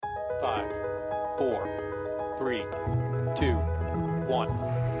5, 4, 3, 2, 1.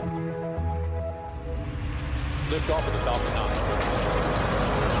 Lift off of the Falcon 9.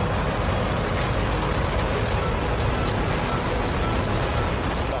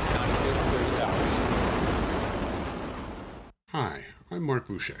 Falcon 9 clears 30 hours. Hi, I'm Mark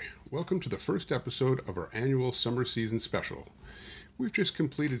Boucher. Welcome to the first episode of our annual summer season special. We've just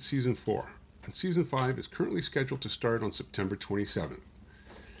completed Season 4, and Season 5 is currently scheduled to start on September 27th.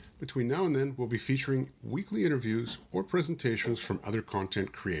 Between now and then, we'll be featuring weekly interviews or presentations from other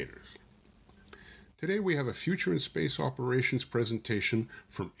content creators. Today we have a Future in Space Operations presentation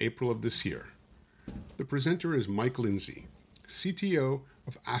from April of this year. The presenter is Mike Lindsay, CTO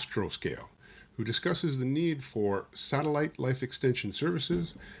of Astroscale, who discusses the need for satellite life extension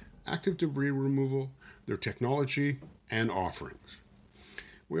services, active debris removal, their technology, and offerings.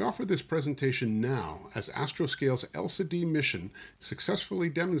 We offer this presentation now as Astroscale's LCD mission successfully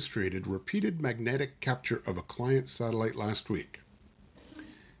demonstrated repeated magnetic capture of a client satellite last week.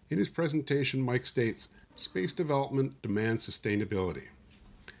 In his presentation, Mike states, "Space development demands sustainability."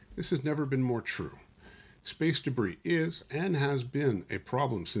 This has never been more true. Space debris is and has been a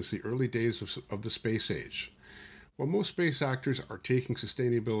problem since the early days of the space age. While most space actors are taking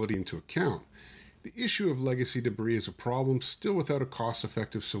sustainability into account, the issue of legacy debris is a problem still without a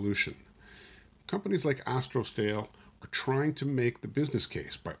cost-effective solution. Companies like Astroscale are trying to make the business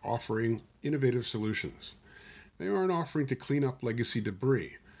case by offering innovative solutions. They aren't offering to clean up legacy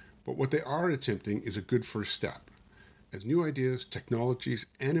debris, but what they are attempting is a good first step. As new ideas, technologies,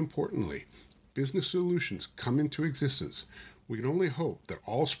 and importantly, business solutions come into existence, we can only hope that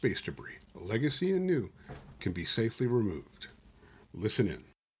all space debris, legacy and new, can be safely removed. Listen in.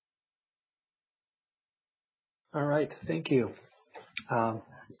 All right, thank you.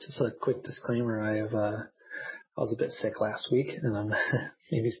 Just a quick disclaimer, I was a bit sick last week, and I'm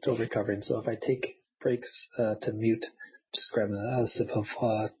maybe still recovering, so if I take breaks to mute, just grab a sip of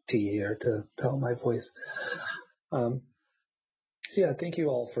tea here to help my voice. So yeah, thank you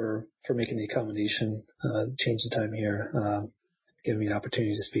all for making the accommodation, change the time here, giving me an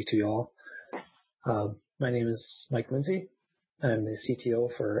opportunity to speak to you all. My name is Mike Lindsay. I'm the CTO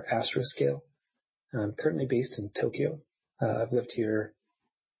for Astroscale. I'm currently based in Tokyo. I've lived here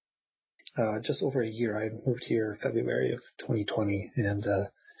just over a year. I moved here February of 2020, and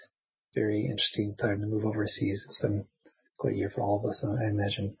very interesting time to move overseas. It's been quite a year for all of us, I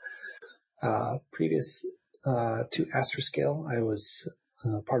imagine. Previous to Astroscale, I was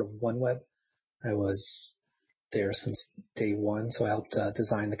part of OneWeb. I was there since day one, so I helped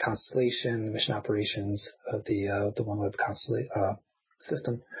design the constellation, the mission operations of the OneWeb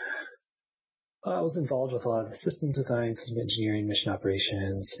system. I was involved with a lot of the system design, system engineering, mission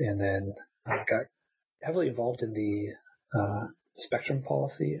operations, and then got heavily involved in the spectrum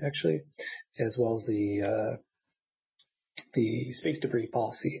policy, actually, as well as the space debris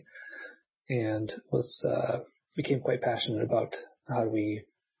policy, and became quite passionate about how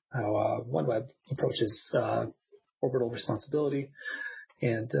OneWeb approaches orbital responsibility,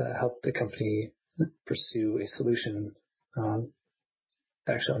 and helped the company pursue a solution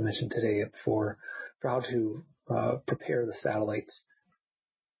actually I'll mention today for how to prepare the satellites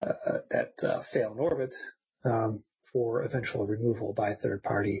that fail in orbit for eventual removal by a third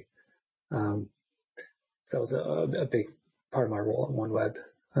party. That was a big part of my role at OneWeb,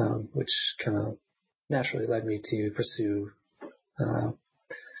 which kind of naturally led me to pursue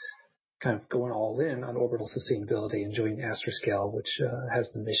kind of going all in on orbital sustainability and joining Astroscale, which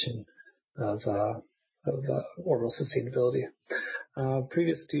has the mission of orbital sustainability.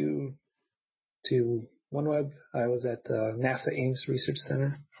 Previous to OneWeb, I was at NASA Ames Research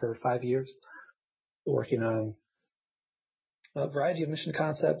Center for 5 years, working on a variety of mission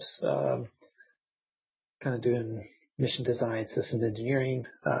concepts, kind of doing mission design, system engineering,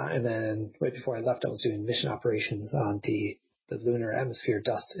 and then right before I left, I was doing mission operations on the Lunar Atmosphere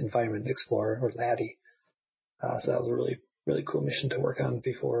Dust Environment Explorer, or LADEE. So that was a really, really cool mission to work on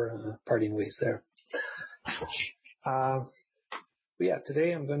before parting ways there. But yeah,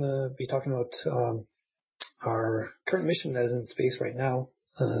 today I'm going to be talking about our current mission that is in space right now,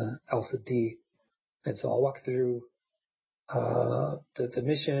 LCD. And so I'll walk through the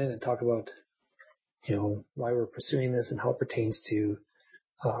mission and talk about, why we're pursuing this and how it pertains to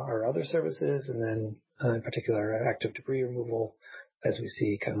our other services, and then in particular active debris removal, as we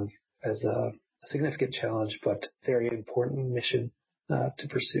see kind of as a significant challenge, but very important mission to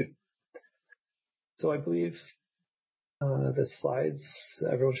pursue. So I believe the slides,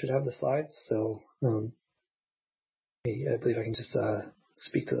 everyone should have the slides. So I believe I can just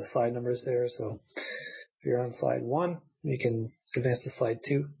speak to the slide numbers there. So if you're on slide 1, you can advance to slide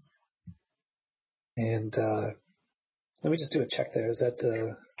 2. And let me just do a check there. Is that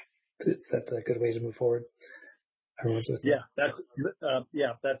a good way to move forward? Everyone's with me?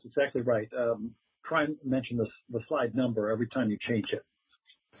 That's exactly right. Try and mention the slide number every time you change it.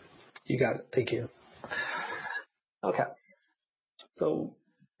 You got it. Thank you. Okay. So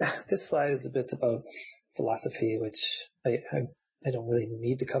this slide is a bit about philosophy, which I don't really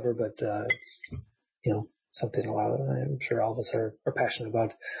need to cover, but it's something I'm sure all of us are passionate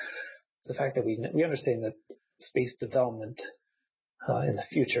about. It's the fact that we understand that space development in the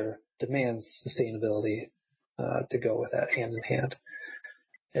future demands sustainability to go with that hand in hand.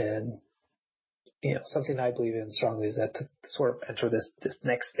 And something I believe in strongly is that to sort of enter this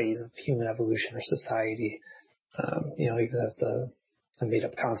next phase of human evolution or society, even that's a made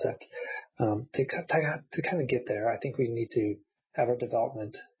up concept, to kind of get there, I think we need to have our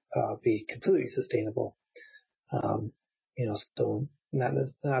development be completely sustainable. So not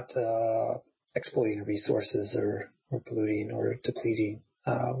exploiting resources or polluting or depleting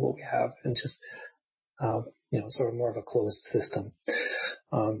what we have, and just sort of more of a closed system.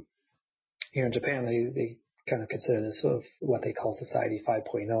 Here in Japan, they kind of consider this sort of what they call Society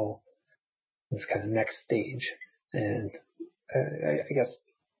 5.0, this kind of next stage. And I guess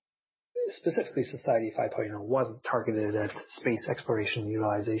specifically Society 5.0 wasn't targeted at space exploration and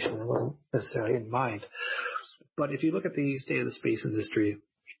utilization. It wasn't necessarily in mind. But if you look at the state of the space industry,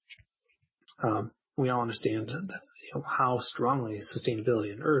 we all understand how strongly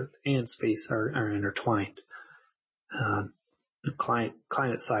sustainability in Earth and space are intertwined.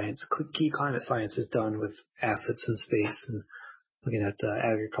 Climate science, key climate science is done with assets in space and looking at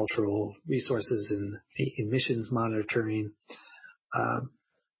agricultural resources and emissions monitoring,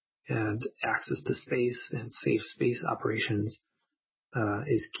 and access to space and safe space operations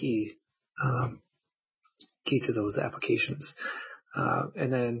is key to those applications.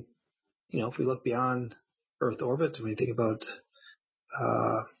 And then, if we look beyond Earth orbit and we think about,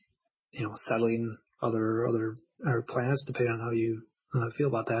 settling other planets, depending on how you feel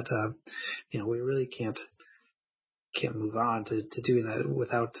about that, we really can't move on to doing that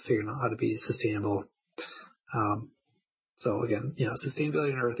without figuring out how to be sustainable. So again,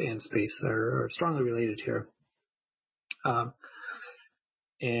 sustainability in Earth and space are strongly related here.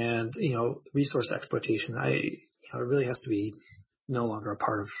 And resource exploitation, it really has to be no longer a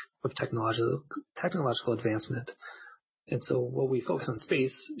part of technological advancement. And so what we focus on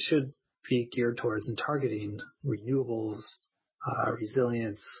space should be geared towards and targeting renewables,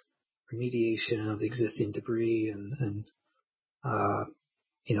 resilience, remediation of the existing debris, and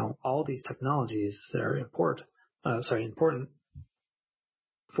all these technologies that are important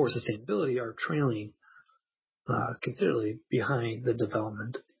for sustainability are trailing considerably behind the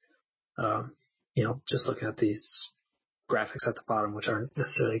development. Just looking at these graphics at the bottom, which aren't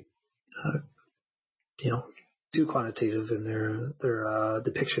necessarily too quantitative in their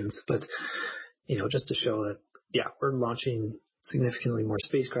depictions, but just to show that we're launching significantly more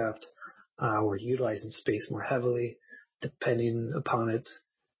spacecraft, we're utilizing space more heavily, depending upon it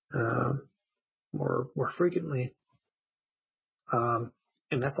more frequently,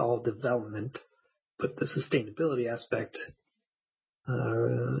 and that's all development. But the sustainability aspect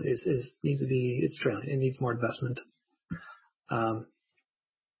it's trailing. It needs more investment.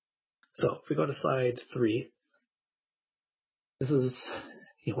 So if we go to slide 3, this is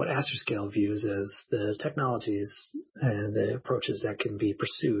what Astroscale views as the technologies and the approaches that can be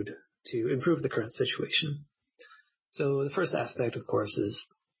pursued to improve the current situation. So the first aspect, of course, is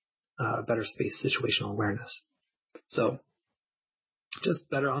better space situational awareness. So just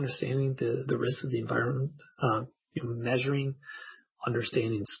better understanding the risks of the environment, measuring,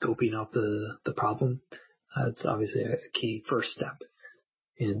 understanding, scoping out the problem. It's obviously a key first step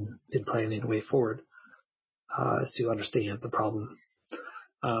in planning a way forward, is to understand the problem.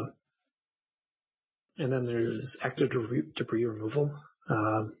 And then there's active debris removal.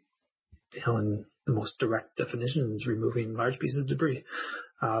 And the most direct definition is removing large pieces of debris.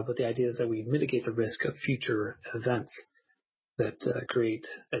 But the idea is that we mitigate the risk of future events that create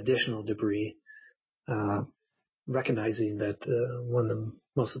additional debris, recognizing that one of the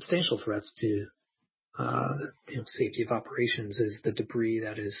most substantial threats to safety of operations is the debris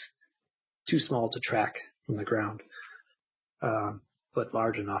that is too small to track from the ground, but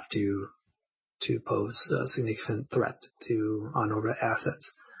large enough to pose a significant threat to on-orbit assets.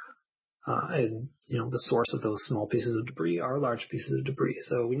 And the source of those small pieces of debris are large pieces of debris.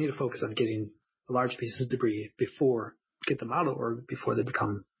 So we need to focus on getting large pieces of debris get them out of orbit before they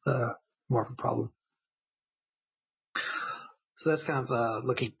become more of a problem. So that's kind of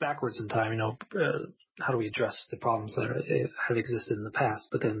looking backwards in time. How do we address the problems that have existed in the past?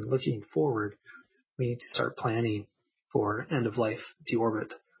 But then looking forward, we need to start planning for end-of-life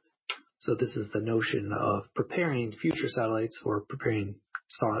deorbit. So this is the notion of preparing future satellites or preparing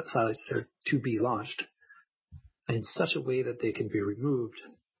satellites to be launched in such a way that they can be removed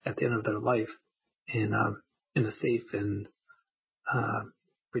at the end of their life in a safe and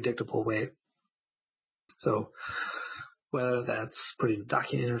predictable way. So whether that's putting a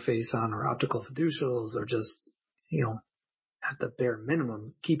docking interface on or optical fiducials or just, at the bare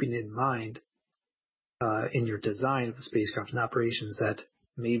minimum, keeping in mind in your design of the spacecraft and operations that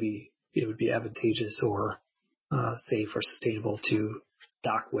maybe it would be advantageous or safe or sustainable to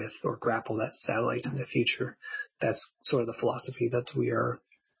dock with or grapple that satellite in the future. That's sort of the philosophy that we are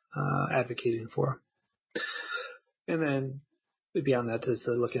advocating for. And then beyond that is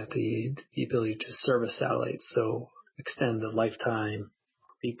looking at the ability to service satellites, so extend the lifetime,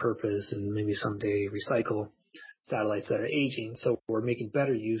 repurpose, and maybe someday recycle satellites that are aging. So we're making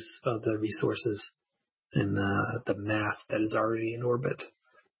better use of the resources and the mass that is already in orbit.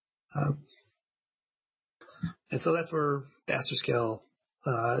 And so that's where the Astroscale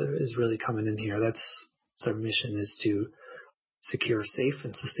is really coming in here. That's our mission, is to secure safe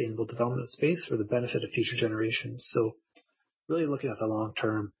and sustainable development of space for the benefit of future generations. So really looking at the long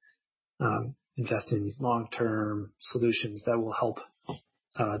term, investing in these long term solutions that will help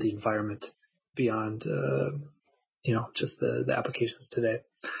the environment beyond just the applications today.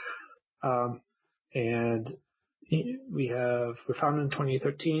 And we're founded in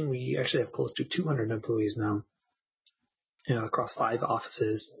 2013. We actually have close to 200 employees now, across 5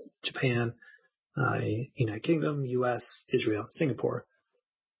 offices: Japan, United Kingdom, U.S., Israel, Singapore.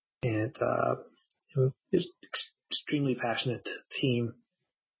 And it's extremely passionate team.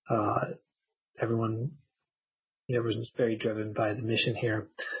 Everyone's very driven by the mission here,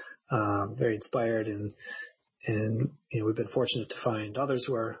 very inspired, and we've been fortunate to find others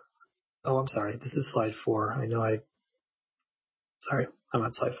who are. Oh, I'm sorry. This is slide 4. I'm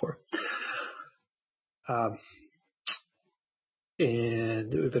on slide 4.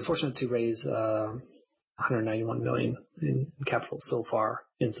 And we've been fortunate to raise $191 million in capital so far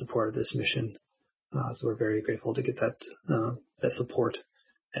in support of this mission. So we're very grateful to get that support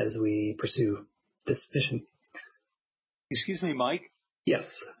as we pursue this mission. Excuse me, Mike. Yes.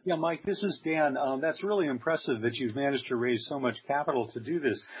 Yeah, Mike, this is Dan. That's really impressive that you've managed to raise so much capital to do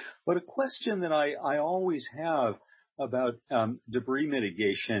this. But a question that I always have about debris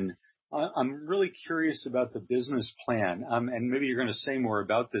mitigation, I'm really curious about the business plan. And maybe you're going to say more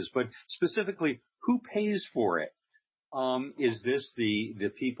about this, but specifically, who pays for it? Is this the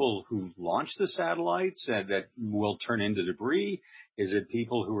people who launch the satellites that will turn into debris? Is it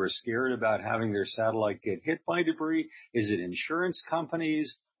people who are scared about having their satellite get hit by debris? Is it insurance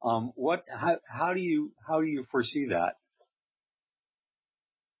companies? How do you foresee that?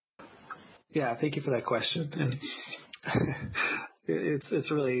 Yeah, thank you for that question. And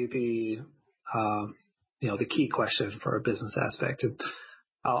it's really the key question for our business aspect. And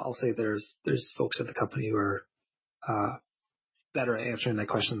I'll say there's folks at the company who are better at answering that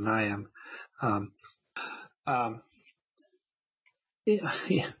question than I am.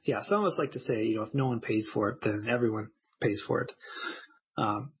 Some of us like to say, if no one pays for it, then everyone pays for it.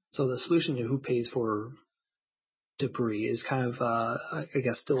 So the solution to who pays for debris is kind of,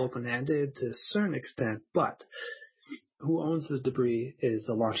 still open-ended to a certain extent, but who owns the debris is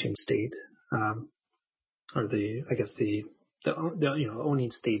the launching state, or the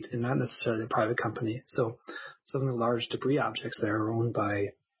owning state, and not necessarily the private company. So some of the large debris objects there are owned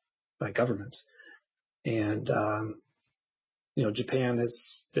by governments. And Japan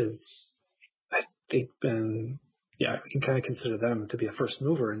is I think we can kind of consider them to be a first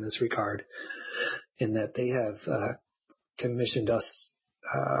mover in this regard, in that they have commissioned us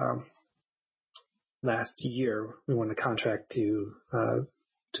last year. We won a contract to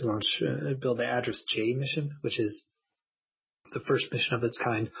launch, build the Address J mission, which is the first mission of its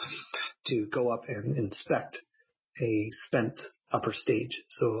kind to go up and inspect a spent upper stage,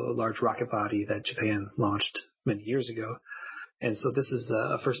 so a large rocket body that Japan launched many years ago. And so this is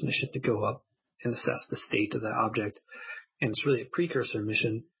a first mission to go up and assess the state of the object. And it's really a precursor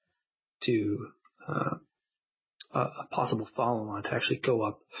mission to a possible follow-on to actually go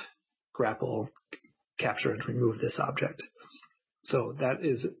up, grapple, capture, and remove this object. So that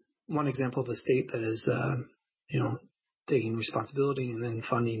is one example of a state that is, taking responsibility and then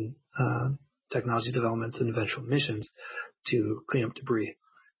funding technology developments and eventual missions to clean up debris.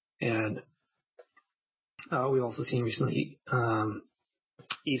 And we've also seen recently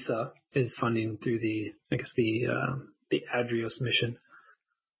ESA is funding through the Adrios mission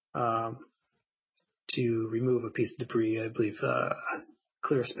to remove a piece of debris, I believe,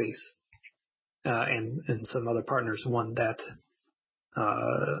 clear space. and some other partners won that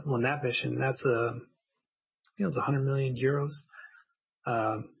mission. That's it was 100 million euros.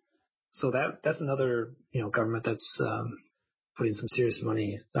 So that's another government that's putting some serious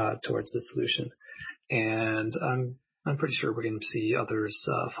money towards this solution, and I'm pretty sure we're going to see others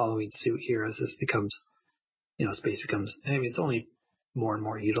following suit here as this becomes space becomes. I mean, it's only more and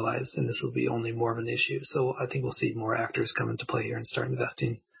more utilized, and this will be only more of an issue. So I think we'll see more actors come into play here and start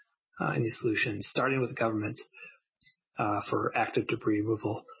investing in these solutions, starting with governments for active debris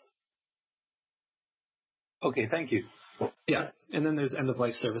removal. Okay, thank you. Yeah, and then there's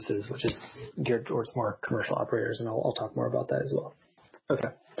end-of-life services, which is geared towards more commercial operators, and I'll talk more about that as well. Okay,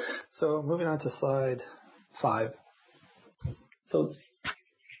 so moving on to slide 5. So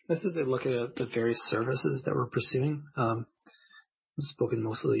this is a look at the various services that we're pursuing. I've spoken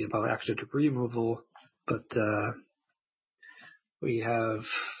mostly about active debris removal, but we have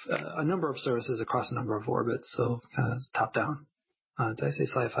a number of services across a number of orbits, so kind of top down. Did I say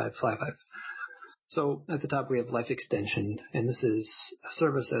slide 5? Slide 5. So at the top we have life extension, and this is a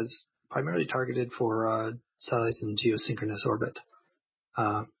service that's primarily targeted for satellites in geosynchronous orbit.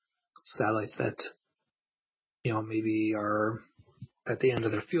 Satellites that maybe are at the end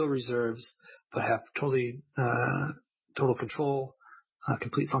of their fuel reserves, but have total control,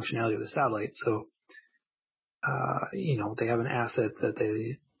 complete functionality of the satellite. So they have an asset that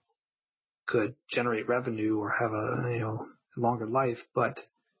they could generate revenue or have a longer life, but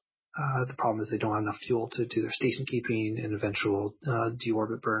the problem is they don't have enough fuel to do their station keeping and eventual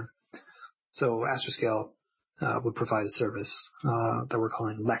deorbit burn. So Astroscale would provide a service that we're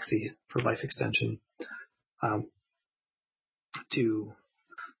calling Lexi for life extension to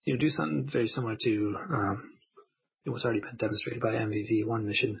do something very similar to what's already been demonstrated by MAV-1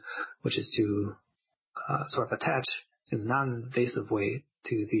 mission, which is to sort of attach in a non-invasive way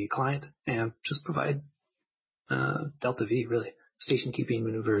to the client and just provide Delta V, really, station keeping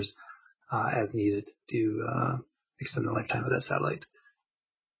maneuvers as needed to extend the lifetime of that satellite.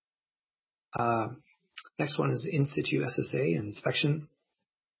 Next one is in situ SSA and inspection.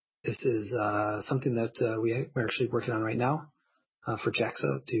 This is something that we're actually working on right now for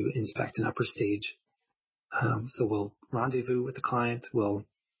JAXA to inspect an upper stage. So we'll rendezvous with the client. We'll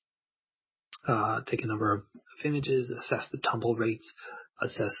take a number of images, assess the tumble rates,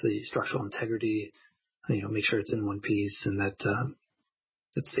 assess the structural integrity, make sure it's in one piece and that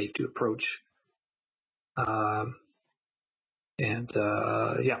it's safe to approach.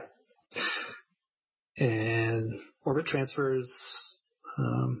 And orbit transfers,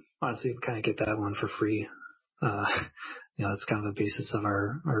 honestly, we kind of get that one for free. That's kind of the basis of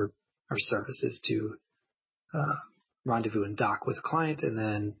our service is to rendezvous and dock with the client and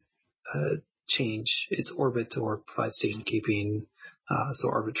then change its orbit or provide station keeping. So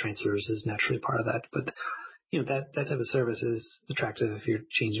orbit transfers is naturally part of that. But that type of service is attractive if you're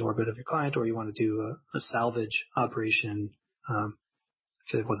changing orbit of your client or you want to do a salvage operation.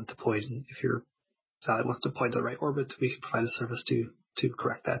 If it wasn't deployed, if your satellite wasn't deployed to the right orbit, we can provide a service to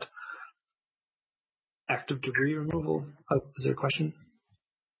correct that. Active debris removal. Is there a question?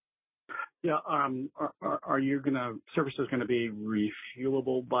 Yeah. Are you services going to be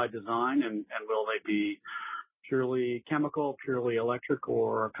refuelable by design, and will they be purely chemical, purely electric,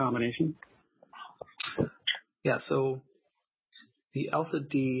 or a combination? Yeah. So the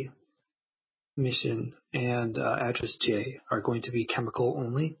ELSA-D mission and Address-J are going to be chemical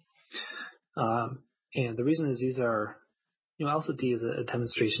only. And the reason is these are, ELSA-D is a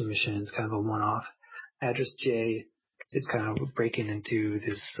demonstration mission. It's kind of a one-off. Address-J is kind of breaking into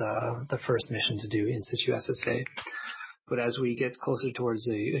this, the first mission to do in situ SSA. But as we get closer towards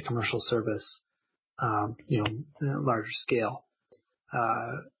a commercial service, larger scale,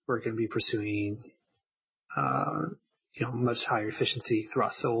 we're going to be pursuing, much higher efficiency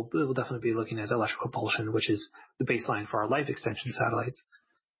thrust. So we'll definitely be looking at electrical propulsion, which is the baseline for our life extension satellites,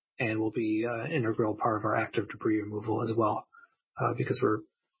 and will be an integral part of our active debris removal as well, because we're,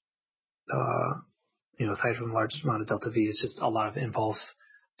 aside from a large amount of Delta V, it's just a lot of impulse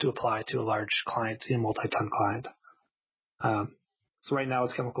to apply to a large client, a multi-ton client. So right now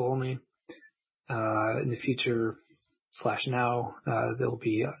it's chemical only. In the future / now, there'll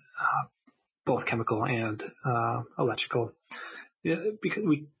be both chemical and electrical. Because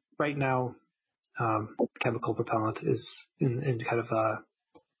right now, chemical propellant is in kind of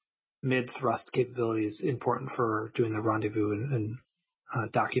mid-thrust capability is important for doing the rendezvous and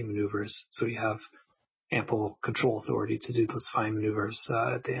docking maneuvers. So you have ample control authority to do those fine maneuvers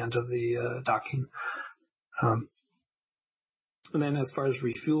at the end of the docking. And then as far as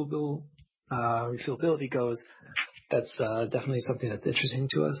refuelability goes, that's definitely something that's interesting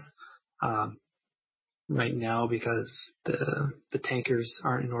to us. right now because the tankers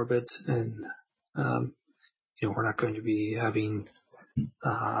aren't in orbit, and we're not going to be having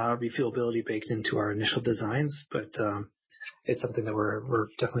refuelability baked into our initial designs, but it's something that we're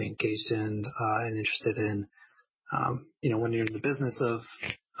definitely engaged in and interested in. When you're in the business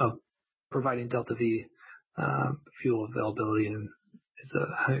of providing Delta V, fuel availability is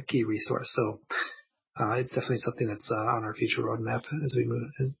a key resource. So it's definitely something that's on our future roadmap as we move.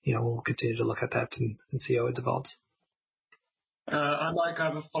 We'll continue to look at that and see how it develops. I'd like to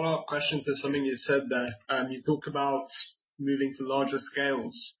have a follow-up question to something you said there. You talked about moving to larger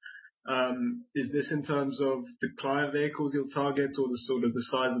scales. Is this in terms of the client vehicles you'll target, or the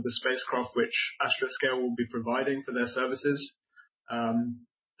size of the spacecraft which Astroscale will be providing for their services?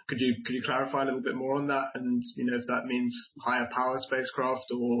 Could you clarify a little bit more on that, and if that means higher power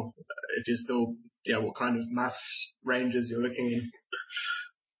spacecraft, or if you're still what kind of mass ranges you're looking in?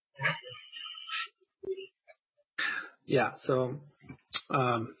 Yeah, so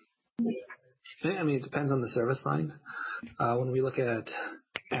it depends on the service line. When we look at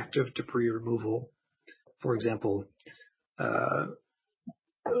active debris removal, for example, kind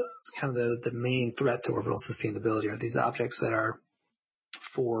of the main threat to orbital sustainability are these objects that are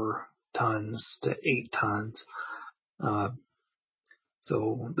 4 tons to 8 tons.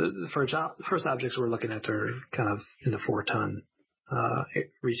 So the first objects we're looking at are kind of in the 4-ton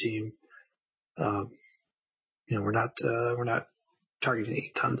regime. We're not targeting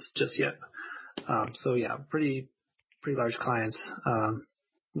 8 tons just yet. So yeah, pretty large clients.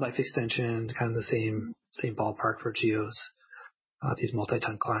 Life extension, kind of the same ballpark for GEOs. These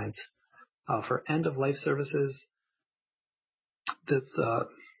multi-ton clients. For end of life services,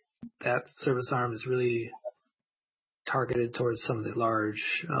 that service arm is really targeted towards some of the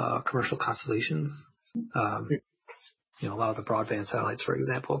large commercial constellations. A lot of the broadband satellites, for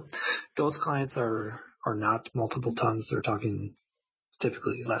example. Those clients are not multiple tons. They're talking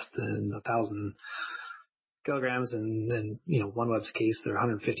typically less than 1,000 kilograms, and then OneWeb's case, they're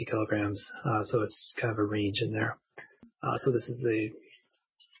 150 kilograms. So it's kind of a range in there. So this is a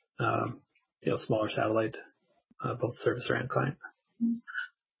smaller satellite, both servicer and client.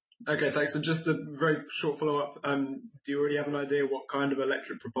 Okay, thanks. And just a very short follow-up. Do you already have an idea what kind of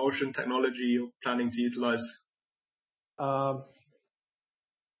electric propulsion technology you're planning to utilize?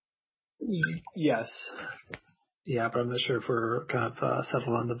 Yes. Yeah, but I'm not sure if we're kind of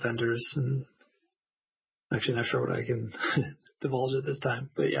settled on the vendors, and actually not sure what I can divulge at this time.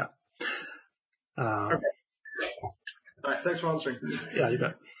 But yeah. Okay. All right, thanks for answering. Yeah, you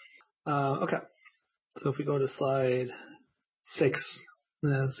bet. Okay. So if we go to slide 6,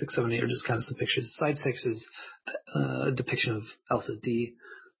 6, 7, 8 are just kind of some pictures. Slide 6 is a depiction of ELSA D,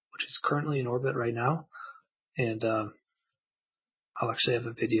 which is currently in orbit right now. And I'll actually have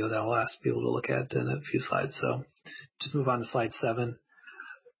a video that I'll ask people to look at in a few slides. So just move on to slide 7.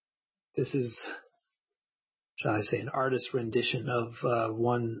 This is, shall I say, an artist's rendition of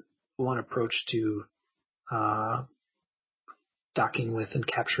one approach to docking with and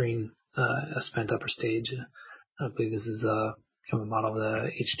capturing a spent upper stage. I believe this is a model of the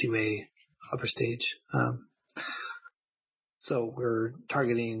H2A upper stage. So we're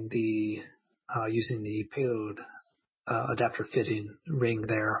targeting using the payload adapter fitting ring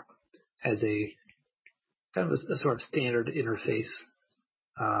there as a kind of a sort of standard interface,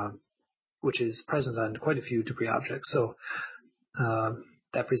 which is present on quite a few debris objects. So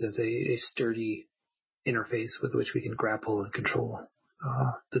that presents a sturdy interface with which we can grapple and control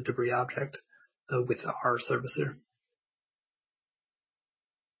the debris object with our servicer.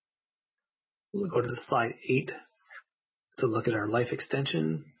 We'll go to slide 8 to look at our life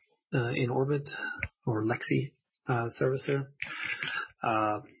extension in orbit, or LEXI servicer,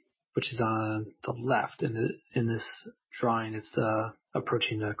 which is on the left. In this drawing, it's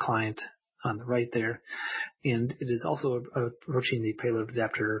approaching a client on the right there, and it is also approaching the payload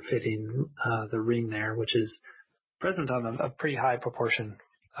adapter fitting the ring there, which is present on a pretty high proportion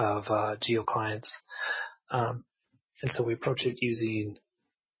of GEO clients. And so we approach it using,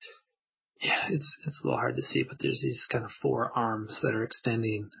 it's a little hard to see, but there's these kind of 4 arms that are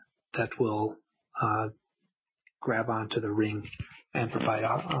extending that will grab onto the ring and provide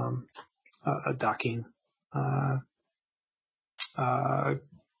a docking,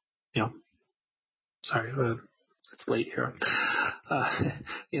 sorry, it's late here.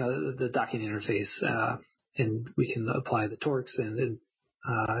 The docking interface, and we can apply the torques and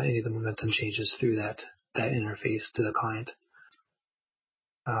any of the momentum changes through that interface to the client.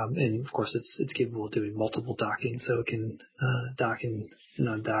 And of course, it's capable of doing multiple docking, so it can dock and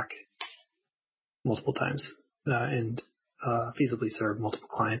undock multiple times and feasibly serve multiple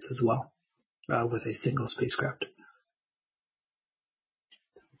clients as well. with a single spacecraft.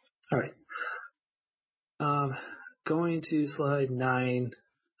 All right. Going to slide 9,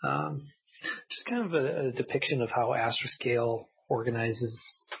 just kind of a depiction of how Astroscale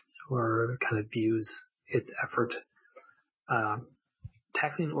organizes or kind of views its effort.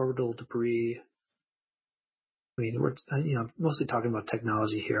 Tackling orbital debris. I mean, we're mostly talking about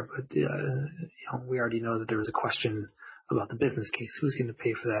technology here, but we already know that there was a question about the business case. Who's going to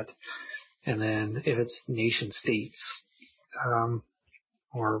pay for that? And then if it's nation states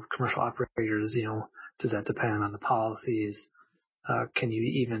or commercial operators, does that depend on the policies? Can you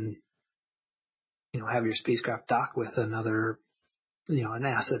even have your spacecraft dock with another, an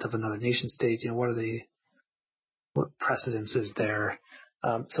asset of another nation state? What precedence is there?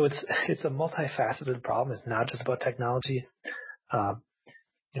 So it's a multifaceted problem. It's not just about technology.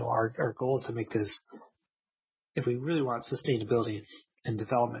 Our goal is to make this, if we really want sustainability and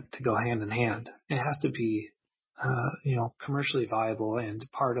development to go hand in hand, it has to be, commercially viable and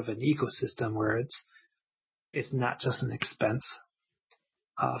part of an ecosystem where it's not just an expense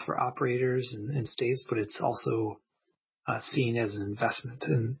for operators and states, but it's also seen as an investment,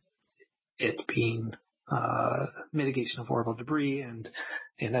 in it being mitigation of orbital debris and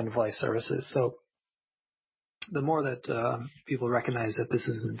end-of-life services. So the more that people recognize that this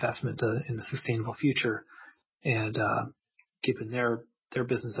is an investment in a sustainable future and keeping their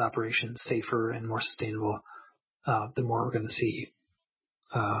business operations safer and more sustainable, the more we're going to see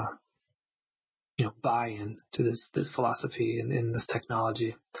buy-in to this philosophy and this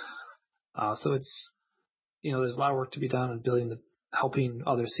technology. So it's there's a lot of work to be done in helping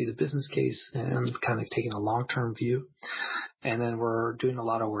others see the business case and kind of taking a long-term view. And then we're doing a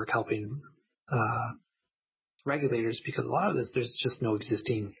lot of work helping regulators, because a lot of this, there's just no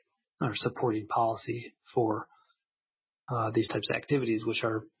existing or supporting policy for these types of activities, which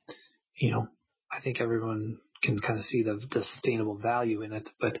are, I think everyone can kind of see the sustainable value in it.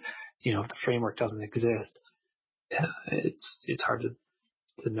 But, if the framework doesn't exist, it's hard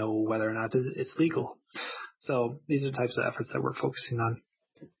to know whether or not it's legal. So these are types of efforts that we're focusing on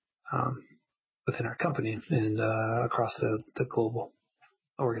within our company and across the global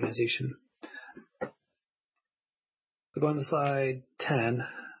organization. So going to slide 10,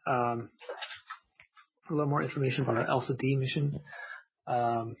 a little more information about our ELSA-D mission.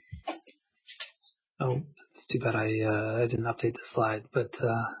 It's too bad I didn't update the slide, but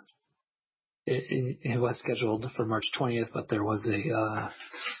it was scheduled for March 20th, but there was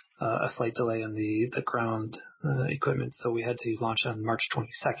a slight delay in the ground equipment, so we had to launch on March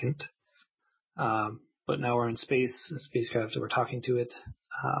 22nd. But now we're in space, the spacecraft, we're talking to it.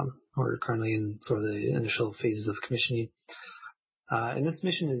 We're currently in sort of the initial phases of commissioning. And this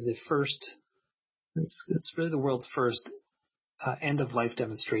mission is the first, it's really the world's first end-of-life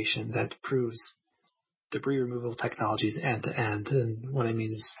demonstration that proves debris removal technologies end-to-end. And what I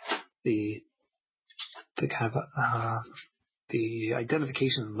mean is the kind of the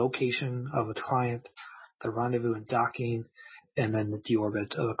identification and location of a client, the rendezvous and docking, and then the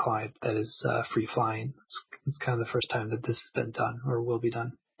deorbit of a client that is free flying. It's kind of the first time that this has been done or will be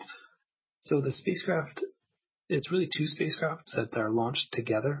done. So the spacecraft, it's really two spacecraft that are launched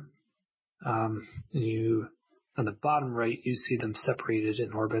together. And on the bottom right, you see them separated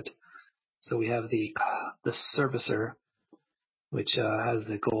in orbit. So we have the servicer, which has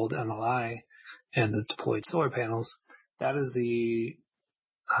the gold MLI and the deployed solar panels. That is the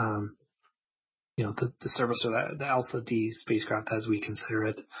servicer, the ELSA-D spacecraft as we consider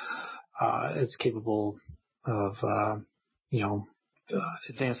it. It's capable of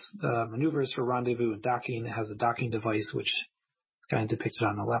advanced maneuvers for rendezvous and docking. It has a docking device, which is kind of depicted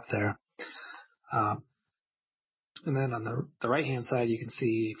on the left there. And then on the right-hand side, you can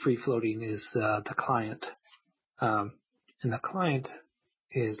see free-floating is the client. And the client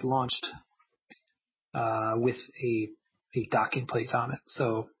is launched with a docking plate on it.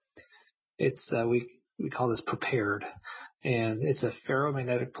 So it's we call this prepared, and it's a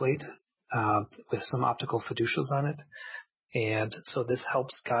ferromagnetic plate with some optical fiducials on it. And so this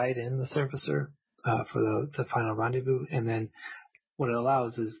helps guide in the servicer for the final rendezvous. And then what it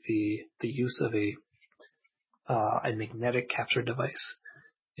allows is the use of a magnetic capture device.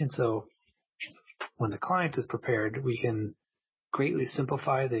 And so when the client is prepared, we can greatly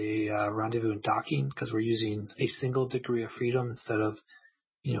simplify the rendezvous and docking because we're using a single degree of freedom instead of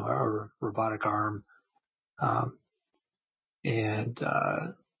our robotic arm. And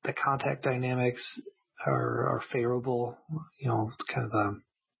the contact dynamics are favorable, kind of an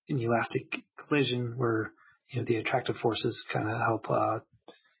inelastic collision where the attractive forces kind of help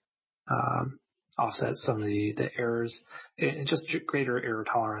offset some of the errors and just greater error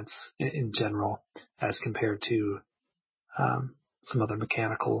tolerance in general as compared to some other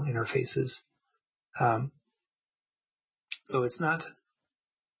mechanical interfaces. So it's not,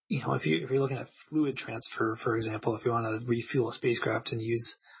 if you're looking at fluid transfer, for example, if you want to refuel a spacecraft and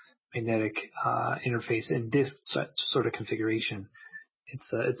use magnetic interface in this sort of configuration,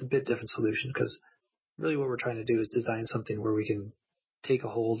 it's a bit different solution, because really what we're trying to do is design something where we can take a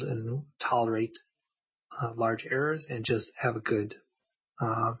hold and tolerate large errors and just have a good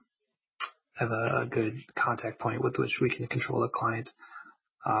contact point with which we can control the client.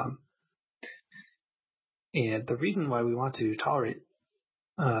 And the reason why we want to tolerate,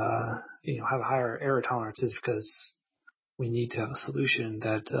 have a higher error tolerance is because we need to have a solution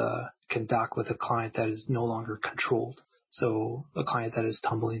that can dock with a client that is no longer controlled. So a client that is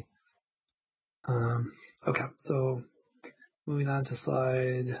tumbling. Okay, so moving on to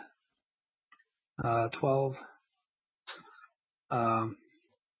slide 12.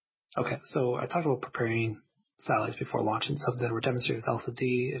 Okay, so I talked about preparing satellites before launch, and something that we're demonstrating with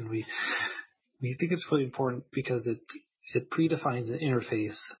LCD, and we think it's really important because it predefines an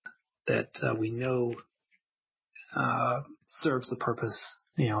interface that we know serves the purpose.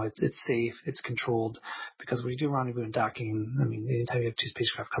 It's safe, it's controlled, because when you do rendezvous and docking, anytime you have two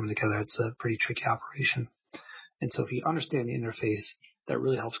spacecraft coming together, it's a pretty tricky operation. And so if you understand the interface, that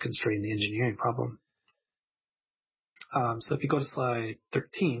really helps constrain the engineering problem. So if you go to slide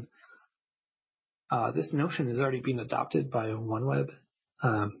 13, this notion is already being adopted by OneWeb.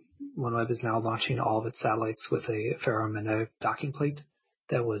 OneWeb is now launching all of its satellites with a ferromagnetic docking plate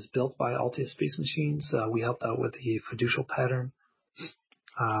that was built by Altia Space Machines. We helped out with the fiducial pattern.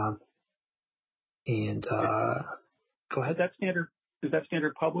 Go ahead. Is that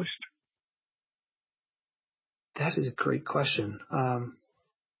standard published? That is a great question. I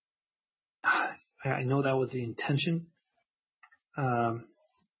know that was the intention. And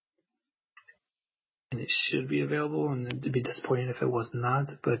it should be available, and it'd be disappointing if it was not,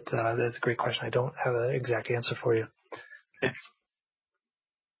 but that's a great question. I don't have an exact answer for you. Okay.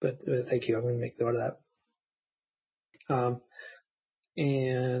 But thank you. I'm going to make note of that.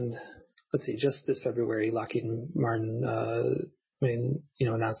 And let's see, just this February, Lockheed Martin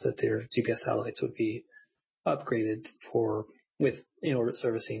announced that their GPS satellites would be upgraded with in-orbit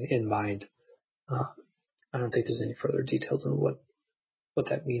servicing in mind. I don't think there's any further details on what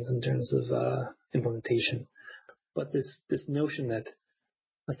that means in terms of implementation. But this notion that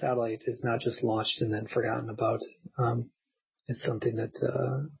a satellite is not just launched and then forgotten about is something that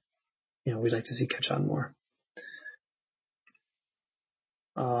we'd like to see catch on more.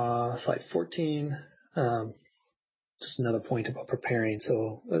 Slide 14, just another point about preparing.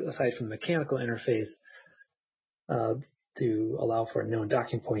 So aside from the mechanical interface, to allow for a known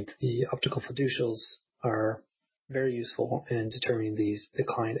docking point, the optical fiducials are very useful in determining the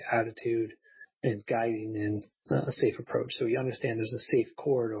client attitude and guiding in a safe approach. So you understand there's a safe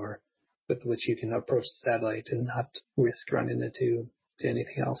corridor with which you can approach the satellite and not risk running into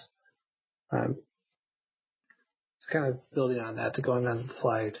anything else. It's kind of building on that, to going on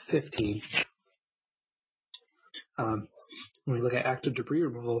slide 15. When we look at active debris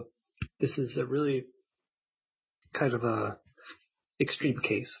removal, this is a really kind of a extreme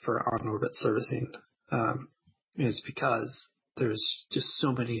case for on-orbit servicing. Is because there's just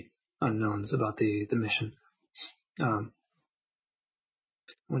so many unknowns about the mission.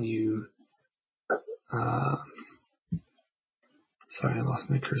 When you sorry, I lost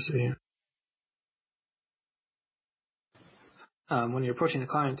my cursor here. When you're approaching the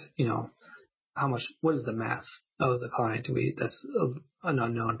client, what is the mass of the client? That's an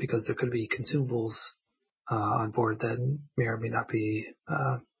unknown, because there could be consumables on board that may or may not be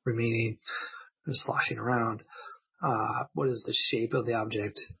remaining or sloshing around. What is the shape of the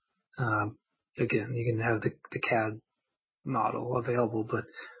object? Again, you can have the CAD model available, but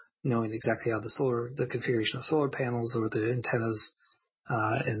knowing exactly how the configuration of solar panels or the antennas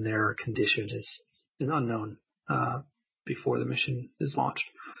and their condition is unknown before the mission is launched.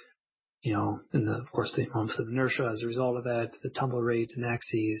 And of course the moments of inertia as a result of that, the tumble rate and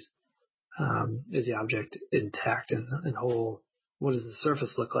axes, is the object intact and whole? What does the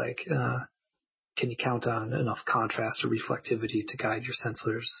surface look like? Can you count on enough contrast or reflectivity to guide your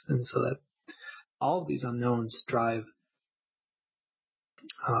sensors? And so that all of these unknowns drive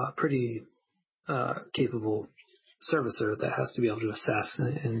a pretty capable servicer that has to be able to assess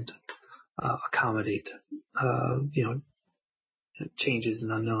and accommodate changes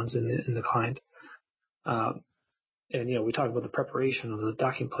and unknowns in the client. And we talked about the preparation of the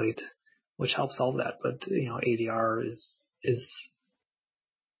docking plate, which helps solve that. But ADR is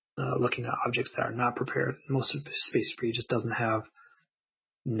looking at objects that are not prepared. Most of space debris just doesn't have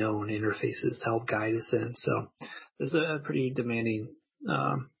known interfaces to help guide us in. So this is a pretty demanding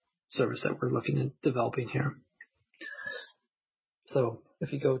service that we're looking at developing here. So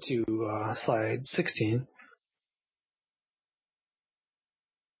if you go to slide 16,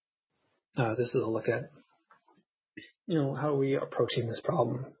 this is a look at how are we approaching this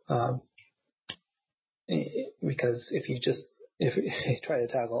problem. Because if you try to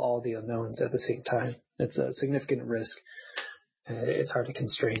tackle all the unknowns at the same time, it's a significant risk. It's hard to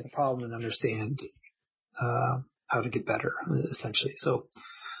constrain the problem and understand how to get better, essentially. So,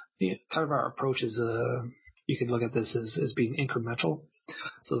 kind of our approach is, you can look at this as being incremental.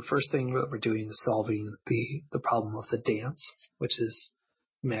 So the first thing that we're doing is solving the problem of the dance, which is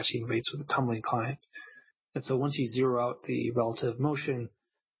matching rates with a tumbling client. And so once you zero out the relative motion,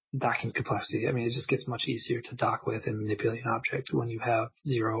 docking complexity, it just gets much easier to dock with and manipulate an object when you have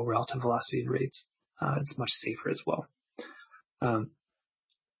zero relative velocity and rates. It's much safer as well. The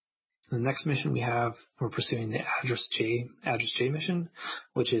next mission we're pursuing the Address J mission,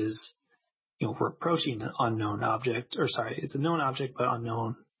 which is, we're approaching an unknown object, it's a known object, but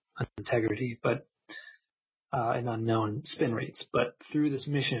unknown integrity, but, and unknown spin rates. But through this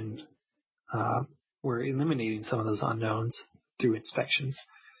mission, we're eliminating some of those unknowns through inspection.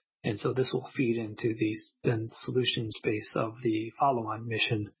 And so this will feed into the solution space of the follow-on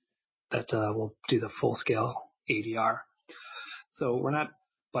mission that will do the full-scale ADR. So we're not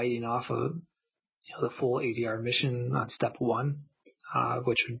biting off of the full ADR mission on step one,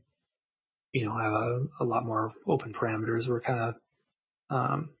 which would have a lot more open parameters. We're kind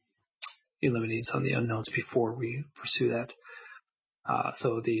of eliminating some of the unknowns before we pursue that.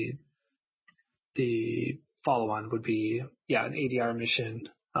 So the follow-on would be an ADR mission,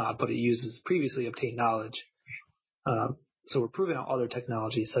 but it uses previously obtained knowledge. So we're proving out other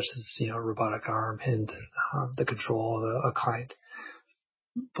technologies such as a robotic arm and the control of a client.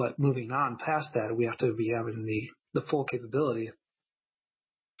 But moving on past that, we have to be having the full capability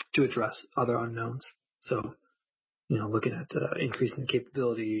to address other unknowns. So, looking at increasing the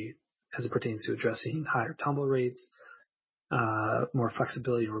capability as it pertains to addressing higher tumble rates, more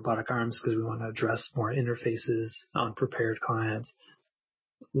flexibility in robotic arms because we want to address more interfaces on prepared clients,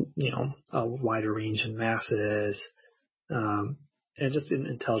 a wider range in masses, and just in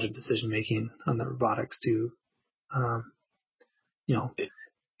intelligent decision making on the robotics to,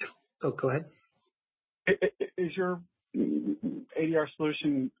 go ahead. Is your ADR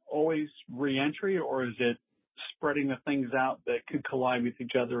solution always reentry, or is it spreading the things out that could collide with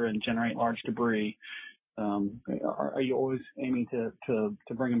each other and generate large debris? Are you always aiming to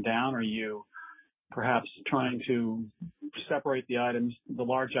bring them down? Or are you perhaps trying to separate the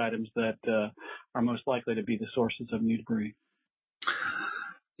large items that are most likely to be the sources of new debris?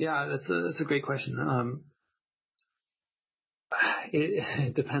 Yeah, that's a great question.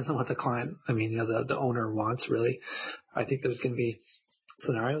 It depends on what the client, the owner wants, really. I think there's going to be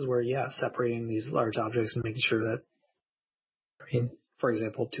scenarios where, separating these large objects and making sure that, for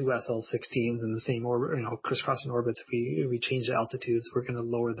example, two SL-16s in the same orbit, crisscrossing orbits, if we change the altitudes, we're going to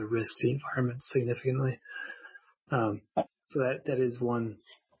lower the risk to the environment significantly. So that is one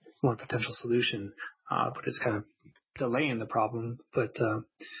potential solution, but it's kind of delaying the problem. But,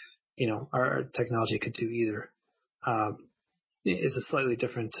 our technology could do either. Is a slightly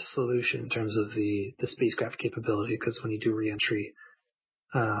different solution in terms of the spacecraft capability, because when you do reentry,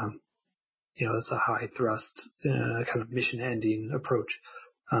 it's a high thrust kind of mission ending approach.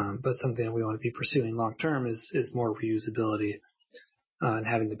 But something that we want to be pursuing long term is more reusability and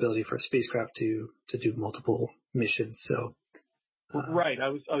having the ability for a spacecraft to do multiple missions. So right, I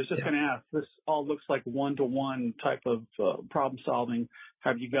was just going to ask. This all looks like one-to-one type of problem solving.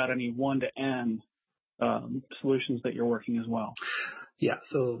 Have you got any one-to-N solutions that you're working as well? Yeah.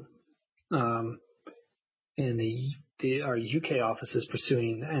 So, in our UK office is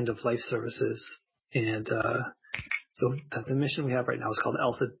pursuing end-of-life services, and so the mission we have right now is called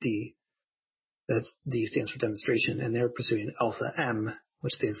ELSA-D. That's D stands for demonstration, and they're pursuing ELSA-M,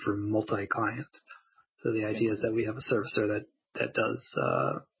 which stands for multi-client. So the idea is that we have a servicer that does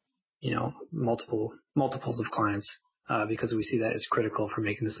multiples of clients. Because we see that as critical for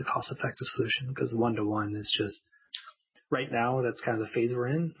making this a cost-effective solution, because one-to-one is just, right now, that's kind of the phase we're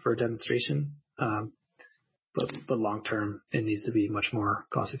in for a demonstration. But long-term, it needs to be much more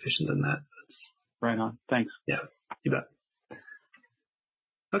cost-efficient than that. Right on. Thanks. Yeah, you bet.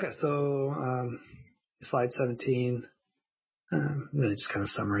 Okay, so slide 17, really just kind of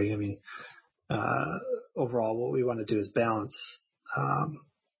summary. Overall, what we want to do is balance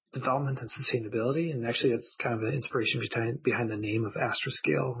development and sustainability. And actually, it's kind of an inspiration behind the name of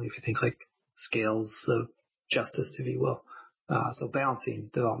Astroscale. If you think like scales of justice, if you will. So balancing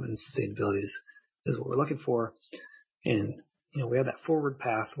development and sustainability is what we're looking for. And, we have that forward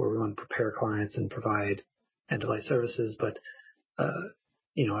path where we want to prepare clients and provide end-of-life services. But,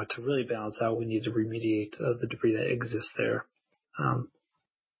 to really balance out, we need to remediate the debris that exists there.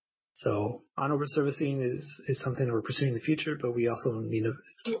 So on-orbit servicing is something that we're pursuing in the future, but we also need to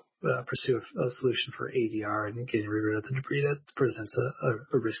pursue a solution for ADR and getting rid of the debris that presents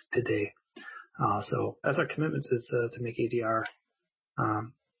a risk today. So that's our commitment, is to make ADR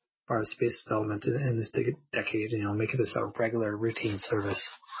part of space development in this decade, make this a regular routine service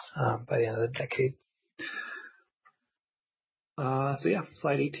by the end of the decade.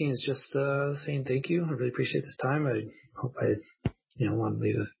 Slide 18 is just saying thank you. I really appreciate this time. I hope I want to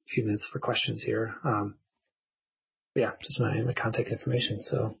leave a few minutes for questions here. Just my contact information.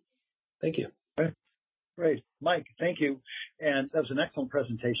 So thank you. Great. Mike, thank you. And that was an excellent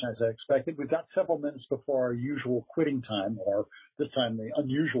presentation, as I expected. We've got several minutes before our usual quitting time, or this time the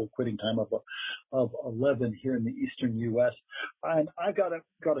unusual quitting time of 11 here in the eastern U.S. And I've got a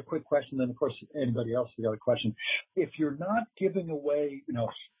quick question, then, of course, anybody else has got a question. If you're not giving away,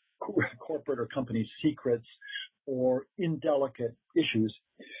 corporate or company secrets or indelicate issues,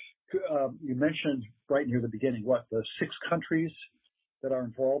 you mentioned right near the beginning, the 6 countries that are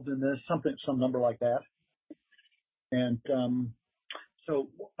involved in this, some number like that. And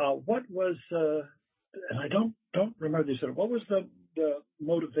what was, and I don't remember, you said, what was the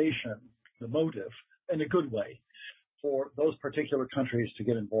motivation, the motive, in a good way, for those particular countries to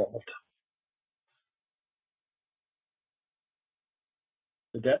get involved?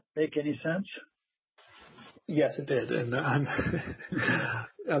 Did that make any sense? Yes, it did. And I'm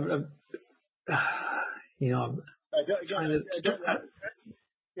trying to.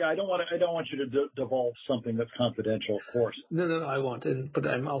 I don't want you to divulge something that's confidential, of course. No, I won't. But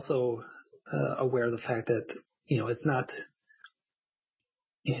I'm also aware of the fact that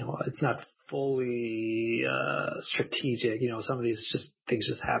it's not fully strategic. Some of these things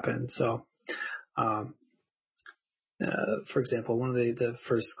just happen. So, for example, one of the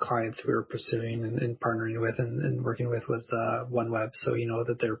first clients we were pursuing and partnering with and working with was OneWeb. So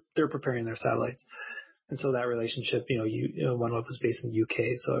that they're preparing their satellites. And so that relationship, OneWeb was based in the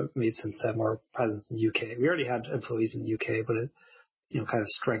UK, so it made sense to have more presence in the UK. We already had employees in the UK, but it, kind of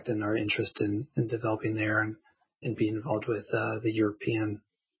strengthened our interest in developing there and being involved with the European,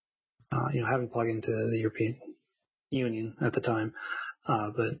 having plugged into the European Union at the time,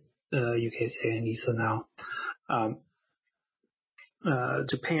 but UK is saying ESA now.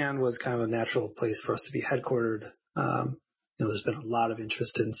 Japan was kind of a natural place for us to be headquartered. There's been a lot of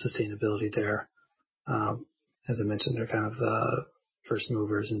interest in sustainability there. As I mentioned, they're kind of the first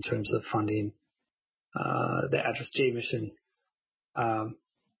movers in terms of funding the Address J mission.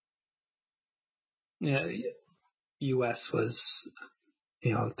 U.S. was,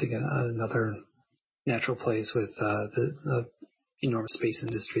 I think another natural place with the enormous space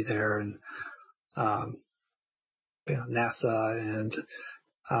industry there, and NASA and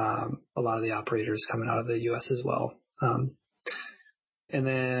a lot of the operators coming out of the U.S. as well. And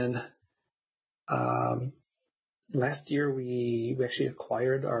then last year we actually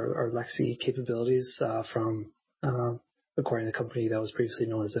acquired our Lexi capabilities from acquiring a company that was previously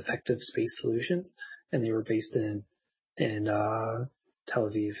known as Effective Space Solutions, and they were based in Tel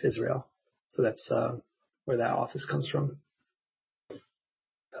Aviv, Israel. So that's where that office comes from. So,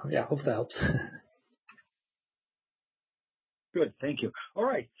 hope that helps. Good, thank you. All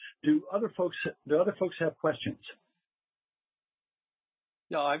right. Do other folks have questions?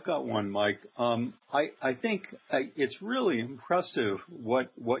 Yeah, I've got one, Mike. I think it's really impressive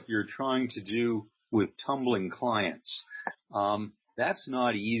what you're trying to do with tumbling clients. That's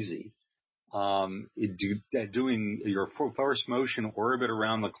not easy. Doing your force motion orbit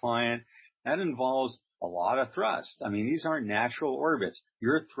around the client, that involves a lot of thrust. I mean, these aren't natural orbits.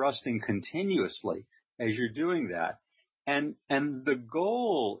 You're thrusting continuously as you're doing that. And the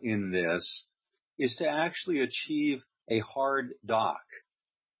goal in this is to actually achieve a hard dock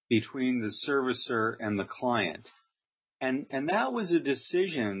between the servicer and the client. And that was a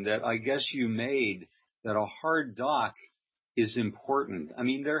decision that I guess you made, that a hard dock is important. I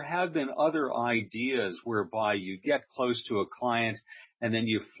mean, there have been other ideas whereby you get close to a client and then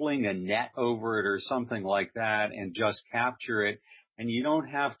you fling a net over it or something like that and just capture it. And you don't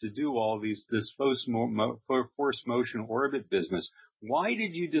have to do all this force motion orbit business. Why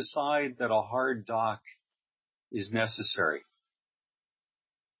did you decide that a hard dock is necessary?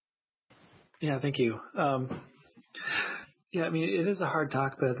 Yeah, thank you. Yeah, I mean, it is a hard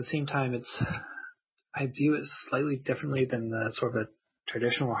dock, but at the same time, I view it slightly differently than the sort of a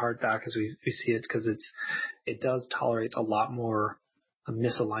traditional hard dock as we see it, because it does tolerate a lot more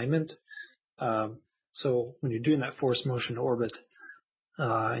misalignment. So when you're doing that forced motion orbit,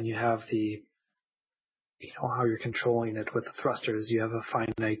 and you have how you're controlling it with the thrusters, you have a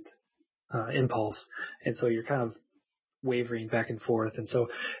finite impulse, and so you're kind of wavering back and forth, and so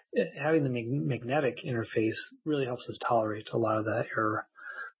having the magnetic interface really helps us tolerate a lot of that error.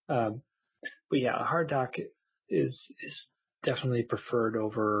 But yeah, a hard dock is definitely preferred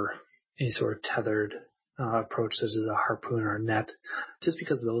over any sort of tethered approach, such as a harpoon or a net, just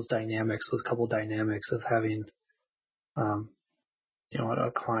because of those couple dynamics of having,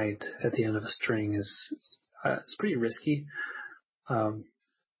 a client at the end of a string it's pretty risky.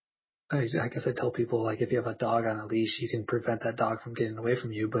 I guess I tell people, like, if you have a dog on a leash, you can prevent that dog from getting away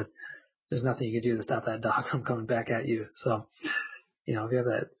from you, but there's nothing you can do to stop that dog from coming back at you. So, if you have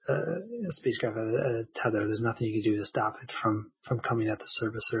that spacecraft at a tether, there's nothing you can do to stop it from coming at the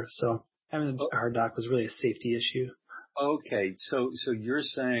servicer. So having a hard dock was really a safety issue. Okay, so you're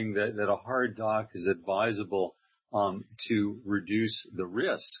saying that a hard dock is advisable to reduce the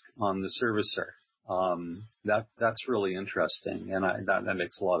risk on the servicer. That's really interesting, and that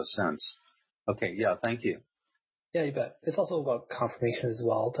makes a lot of sense. Okay, yeah, thank you. Yeah, you bet. It's also about confirmation as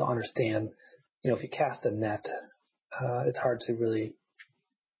well, to understand, if you cast a net, it's hard to really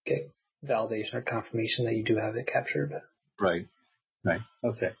get validation or confirmation that you do have it captured. Right.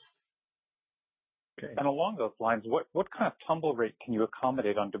 Okay. And along those lines, what kind of tumble rate can you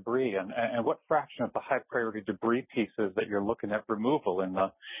accommodate on debris, and what fraction of the high priority debris pieces that you're looking at removal in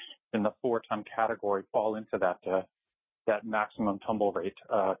the 4-ton category fall into that maximum tumble rate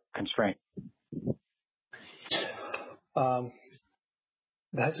constraint?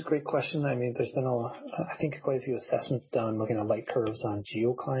 That's a great question. I mean, there's been I think quite a few assessments done looking at light curves on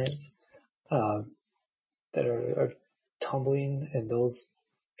geo clients that are tumbling, and those,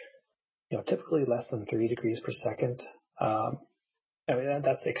 typically less than 3 degrees per second. I mean,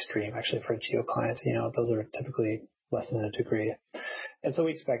 that's extreme actually for a geo client. Those are typically less than a degree. And so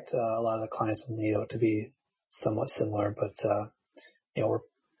we expect a lot of the clients in LEO to be somewhat similar, but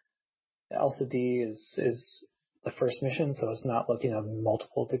LCD is the first mission, so it's not looking at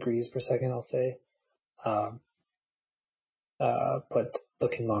multiple degrees per second, I'll say. But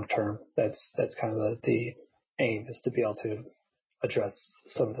looking long term, that's kind of the aim, is to be able to address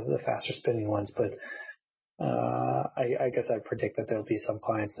some of the faster spinning ones. But I guess I predict that there'll be some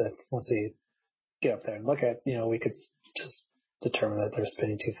clients that once they get up there and look at, we could just determine that they're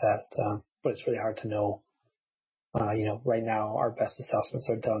spinning too fast. But it's really hard to know. Right now our best assessments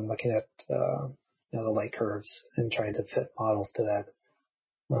are done looking at the light curves and trying to fit models to that.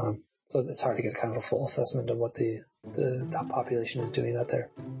 So it's hard to get kind of a full assessment of what the population is doing out there.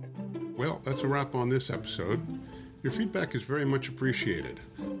 Well, that's a wrap on this episode. Your feedback is very much appreciated.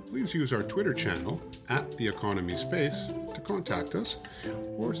 Please use our Twitter channel @TheEconomySpace to contact us,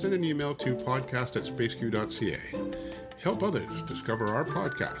 or send an email to podcast@spaceq.ca. Help others discover our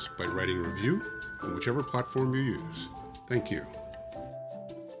podcast by writing a review on whichever platform you use. Thank you.